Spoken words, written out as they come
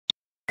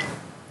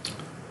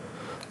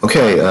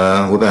Okay,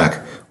 we're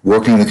back.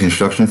 Working in the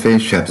construction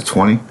phase, chapter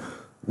 20.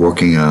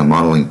 Working,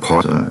 modeling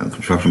parts,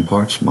 construction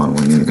parts,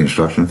 modeling in the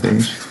construction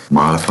phase.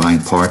 Modifying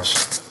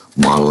parts,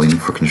 modeling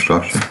for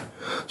construction.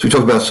 So we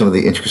talked about some of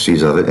the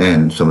intricacies of it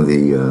and some of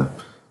the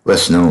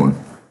less known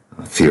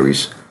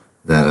theories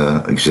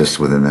that exist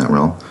within that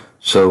realm.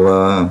 So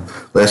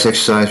last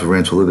exercise, we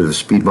ran into a little bit of a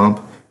speed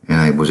bump, and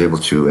I was able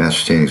to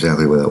ascertain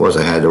exactly what that was.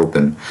 I had to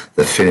open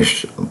the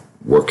finished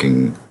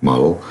working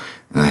model,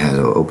 and I had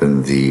to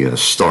open the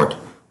start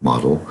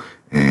model,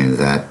 and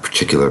that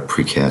particular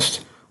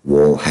precast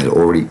wall had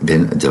already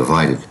been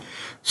divided.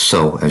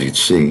 So, as you can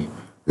see,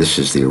 this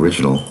is the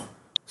original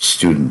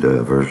student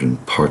version,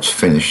 parts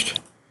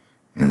finished,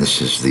 and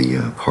this is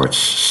the parts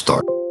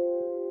start,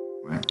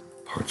 right?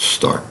 Parts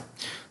start.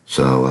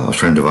 So I was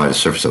trying to divide a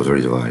surface that was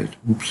already divided.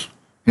 Oops.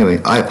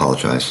 Anyway, I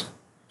apologize.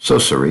 So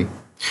sorry.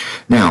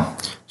 Now,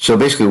 so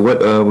basically what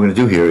we're going to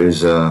do here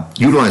is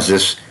utilize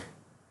this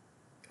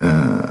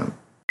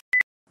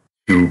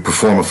to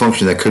perform a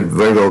function that could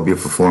very well be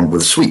performed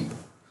with a sweep.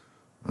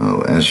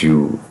 As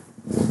you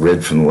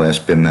read from the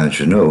last BIM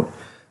manager note,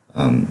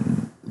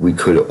 we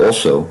could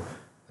also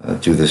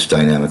do this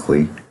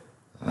dynamically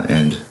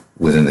and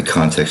within the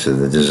context of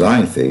the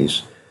design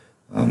phase,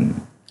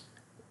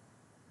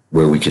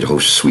 where we could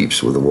host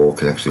sweeps, where the wall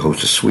could actually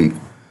host a sweep.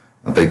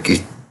 But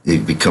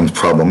it becomes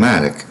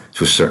problematic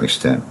to a certain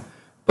extent.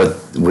 But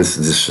with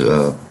this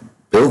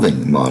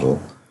building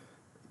model,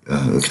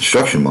 the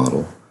construction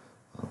model,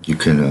 you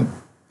can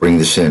bring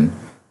this in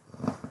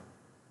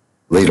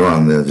later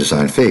on in the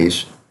design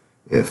phase,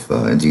 if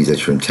indeed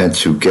that's your intent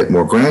to get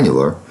more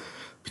granular,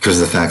 because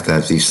of the fact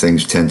that these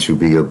things tend to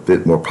be a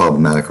bit more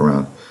problematic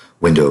around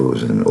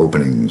windows and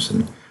openings,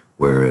 and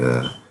where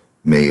it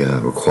may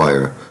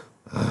require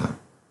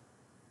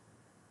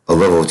a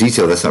level of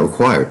detail that's not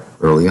required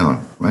early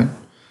on, right?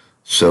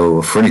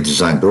 So for any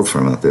design build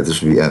firm out there,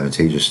 this would be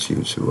advantageous to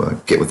you to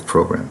get with the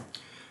program.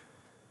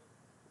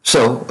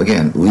 So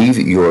again, leave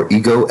your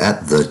ego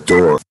at the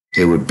door.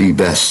 It would be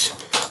best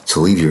to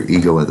leave your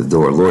ego at the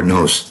door. Lord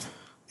knows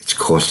it's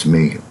cost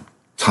me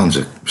tons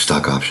of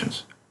stock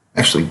options.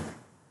 Actually,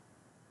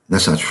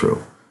 that's not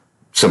true.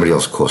 Somebody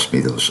else cost me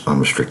those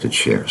unrestricted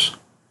shares.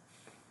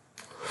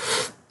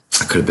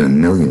 I could have been a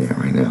millionaire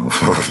right now.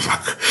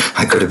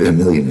 I could have been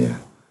a millionaire.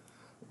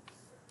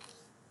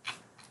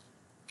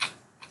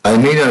 I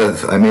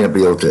may not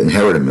be able to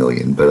inherit $1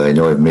 million, but I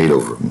know I've made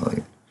over $1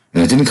 million.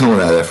 And it didn't come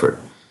without effort.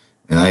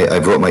 And I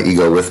brought my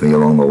ego with me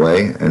along the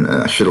way, and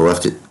I should have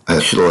left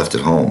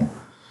it home,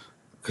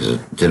 because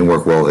it didn't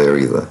work well there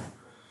either.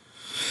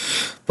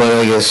 But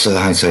I guess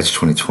hindsight's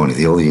 20/20.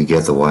 The older you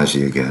get, the wiser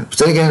you get. But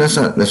then again, that's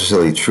not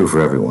necessarily true for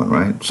everyone,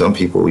 right? Some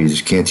people, you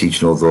just can't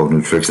teach an old dog new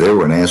tricks. They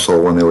were an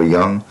asshole when they were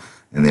young,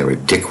 and they're a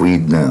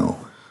dickweed now.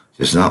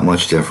 There's not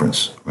much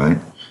difference, right?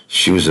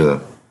 She was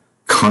a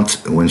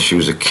cunt when she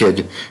was a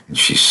kid, and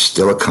she's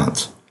still a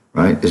cunt,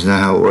 right? Isn't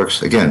that how it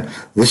works? Again,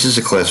 this is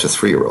a class for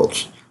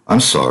 3-year-olds. I'm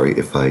sorry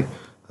if I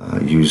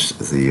use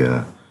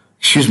the,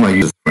 excuse my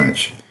use of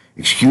French.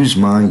 Excuse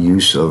my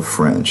use of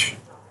French.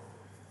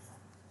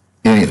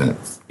 In any event,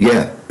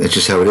 yeah, that's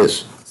just how it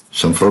is.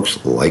 Some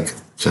folks like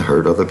to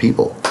hurt other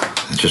people.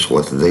 That's just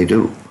what they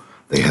do.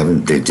 They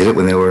did it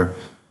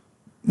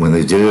when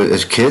they did it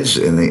as kids,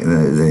 and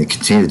they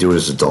continue to do it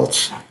as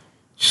adults.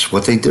 It's just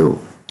what they do,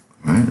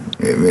 right?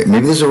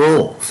 Maybe there's a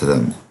role for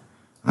them.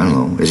 I don't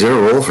know. Is there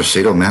a role for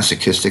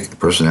sadomasochistic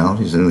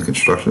personalities in the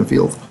construction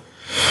field?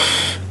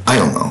 I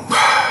don't know.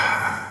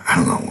 I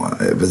don't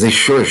know. But they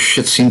sure as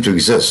shit seem to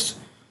exist.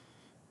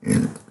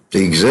 And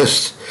they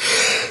exist.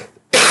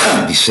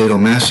 These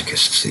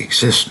sadomasochists, they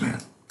exist, man.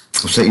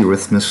 What's that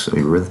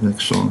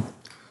Eurythmics song?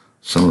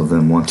 Some of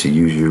them want to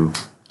use you.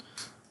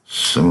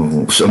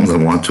 Some of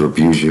them want to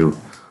abuse you.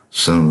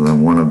 Some of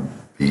them want to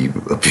be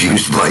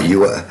abused by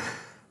you.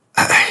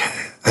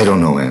 I don't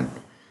know, man.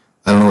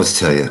 I don't know what to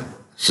tell you.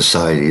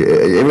 Society,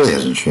 it really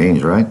hasn't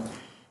changed, right?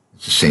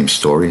 It's the same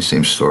story,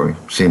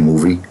 same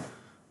movie.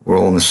 We're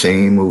all in the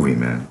same movie,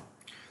 man.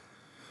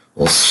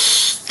 All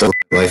stuck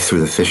life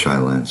through the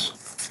fisheye lens.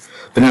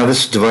 But now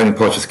this dividing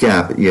parts with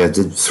gap, yeah, it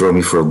did throw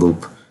me for a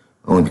loop,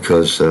 only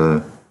because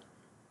I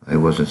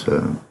wasn't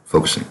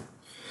focusing.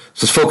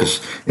 So let's focus.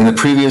 In the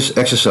previous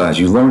exercise,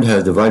 you learned how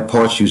to divide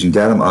parts using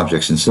datum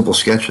objects in simple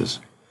sketches.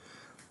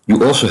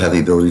 You also have the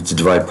ability to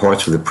divide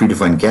parts with a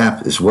predefined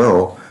gap as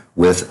well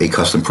with a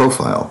custom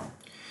profile.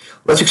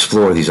 Let's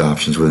explore these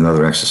options with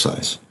another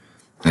exercise.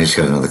 I just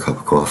got another cup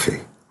of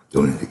coffee.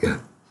 Doing it again.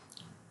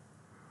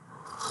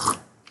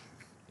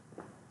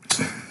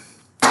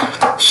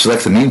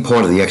 Select the main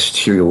part of the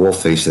exterior wall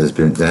face that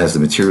has the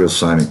material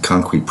assignment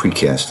concrete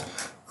precast.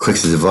 Click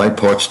the Divide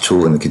Parts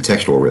tool in the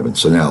contextual ribbon.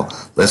 So now,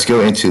 let's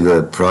go into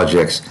the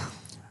project's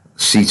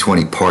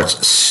C20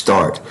 parts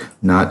start,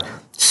 not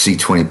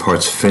C20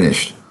 parts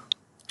finished.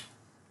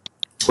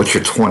 What's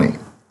your 20?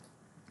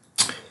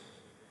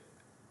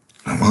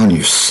 I'm on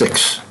your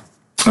 6.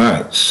 All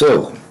right,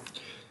 so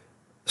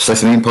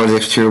select the main part of the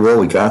exterior wall.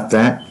 We got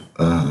that.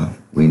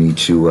 We need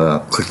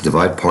to click the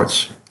Divide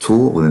Parts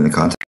tool within the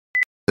context,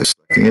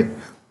 selecting it.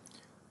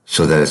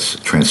 so that it's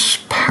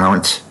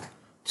transparent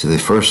to the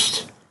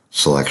first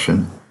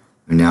selection.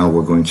 And now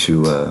we're going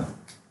to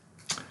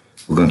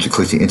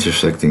click the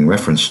intersecting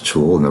reference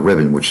tool in the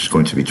ribbon, which is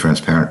going to be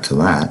transparent to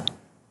that,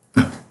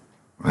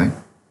 right?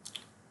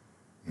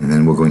 And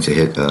then we're going to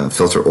hit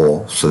filter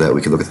all so that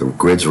we can look at the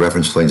grids,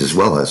 reference planes, as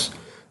well as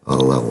the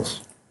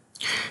levels.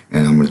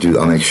 And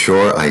I'll make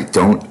sure I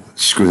don't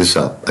screw this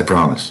up, I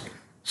promise.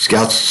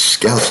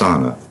 Scouts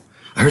honor.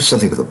 I heard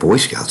something with the Boy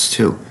Scouts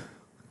too.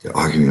 They're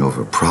arguing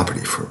over property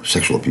for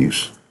sexual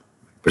abuse.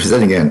 But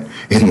then again,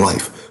 in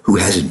life, who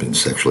hasn't been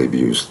sexually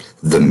abused?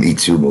 The Me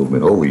Too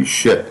movement, holy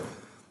shit.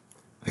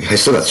 I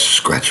still got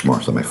scratch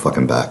marks on my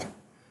fucking back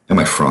and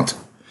my front.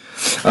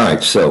 All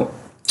right, so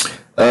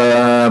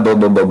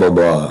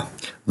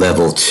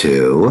level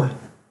 2,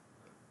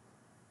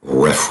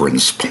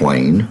 reference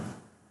plane,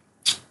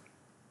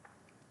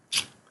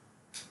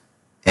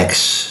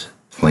 X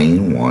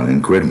plane 1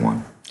 and grid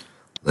 1.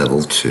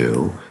 Level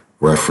 2,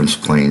 reference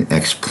plane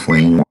X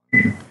plane 1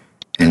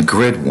 and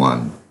grid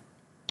 1.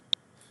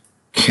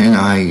 Can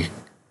I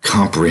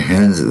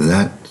comprehend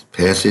that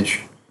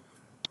passage?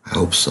 I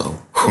hope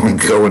so. I'm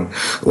going,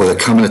 well, they're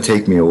coming to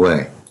take me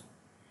away.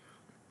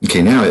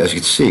 Okay, now, as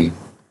you can see,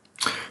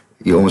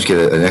 you almost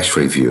get an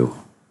X-ray view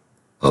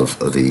of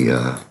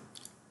the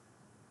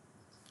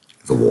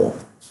wall.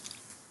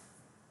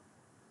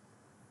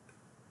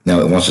 Now,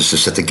 it wants us to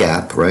set the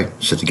gap, right?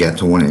 Set the gap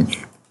to 1 inch.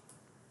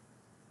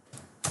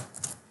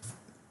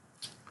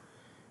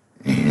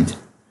 And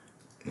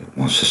it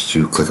wants us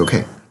to click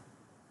OK.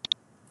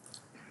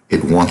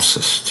 It wants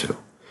us to.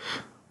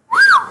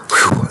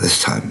 Whew,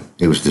 this time,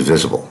 it was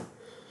divisible.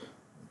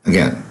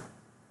 Again,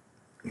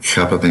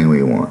 chop up any way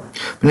you want.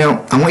 But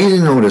now, I want you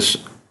to notice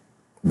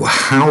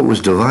how it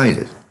was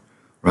divided,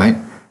 right?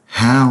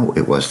 How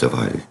it was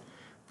divided.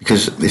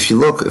 Because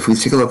if we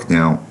take a look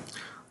now,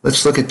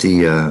 let's look at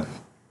the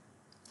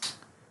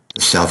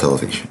south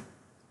elevation.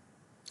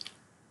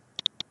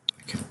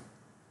 Okay.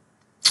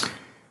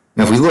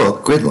 Now, if we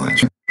look, grid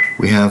lines,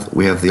 we have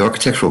the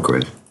architectural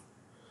grid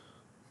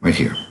right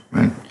here,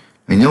 right?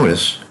 And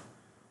notice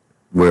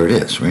where it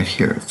is, right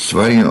here. It's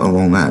dividing it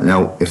along that.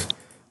 Now, if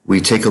we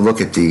take a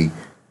look at the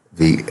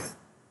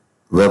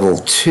level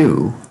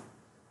 2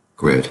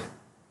 grid,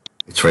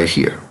 it's right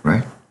here,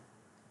 right?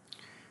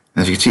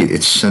 As you can see,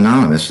 it's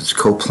synonymous, it's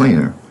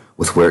coplanar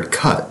with where it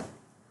cut,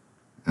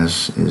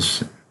 as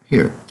is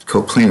here. It's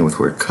coplanar with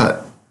where it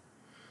cut.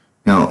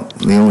 Now,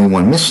 the only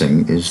one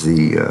missing is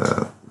the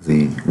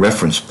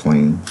reference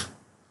plane.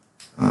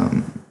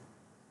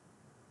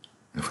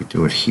 If we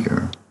do it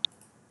here,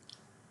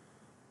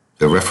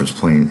 the reference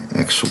plane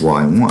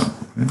XY1,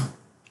 right?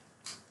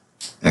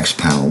 X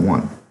panel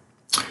 1.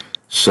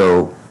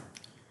 So,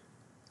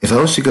 if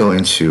I was to go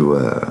into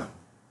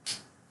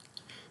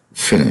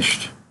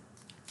finished,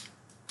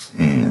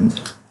 and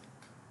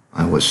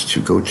I was to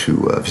go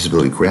to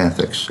visibility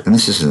graphics, and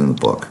this isn't in the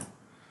book,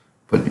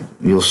 but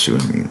you'll see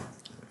what I mean.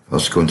 If I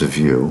was to go into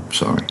view,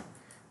 go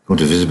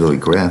into visibility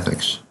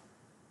graphics,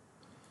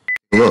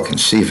 look and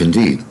see if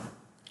indeed,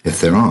 if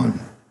they're on,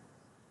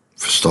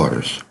 for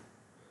starters.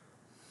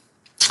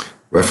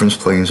 Reference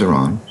planes are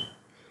on,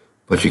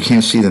 but you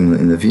can't see them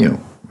in the view,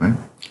 right?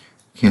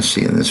 You can't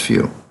see in this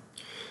view.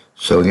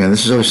 So again,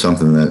 this is always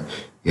something that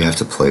you have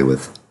to play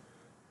with,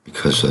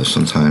 because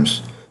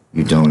sometimes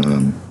you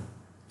don't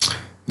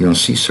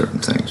see certain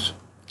things.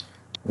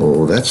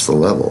 Well, that's the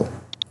level,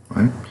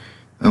 right?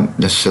 I don't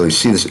necessarily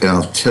see this, and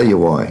I'll tell you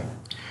why.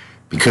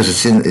 Because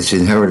it's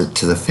inherited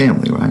to the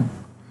family, right?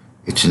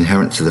 It's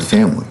inherent to the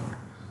family.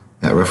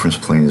 That reference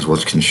plane is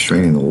what's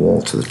constraining the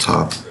wall to the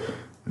top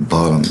and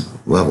bottom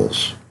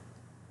levels.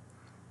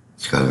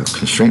 It's got a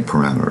constraint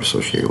parameter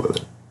associated with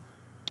it,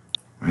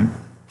 right?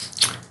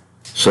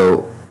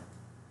 So,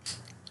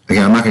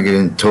 again, I'm not going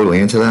to get totally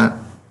into that,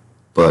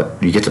 but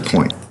you get the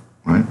point,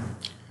 right?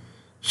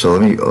 So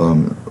let me,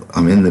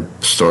 I'm in the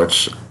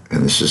starts,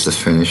 and this is the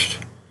finished.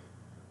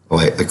 Oh,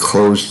 I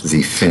closed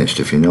the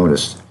finished, if you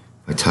noticed.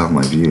 I tile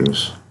my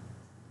views.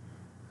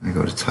 I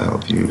go to tile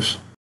views.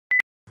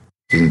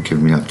 Didn't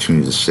give me an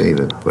opportunity to save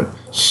it, but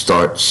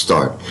start.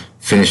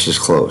 Finish is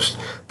closed.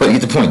 But you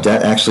get the point,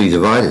 that actually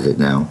divided it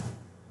now.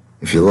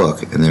 If you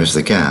look, and there's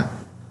the gap,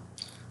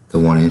 the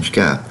 1 inch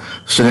gap.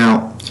 So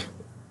now,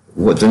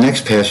 what the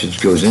next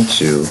passage goes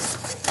into,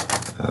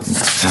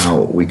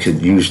 how we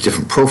could use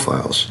different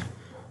profiles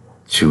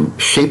to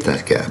shape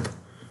that gap,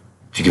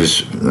 to give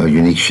us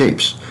unique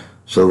shapes.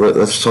 So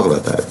let's talk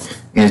about that.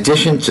 In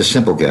addition to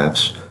simple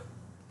gaps,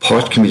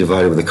 parts can be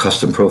divided with a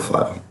custom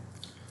profile,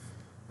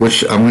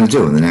 which I'm going to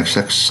do in the next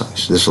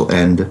exercise. This will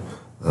end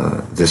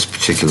this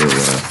particular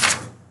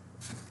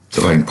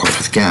dividing parts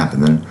with gap,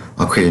 and then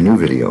I'll create a new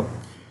video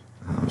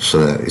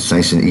so that it's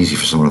nice and easy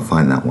for someone to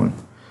find that one,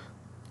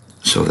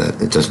 so that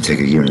it doesn't take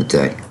a year and a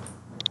day.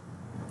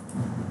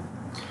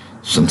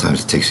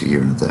 Sometimes it takes a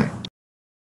year and a day.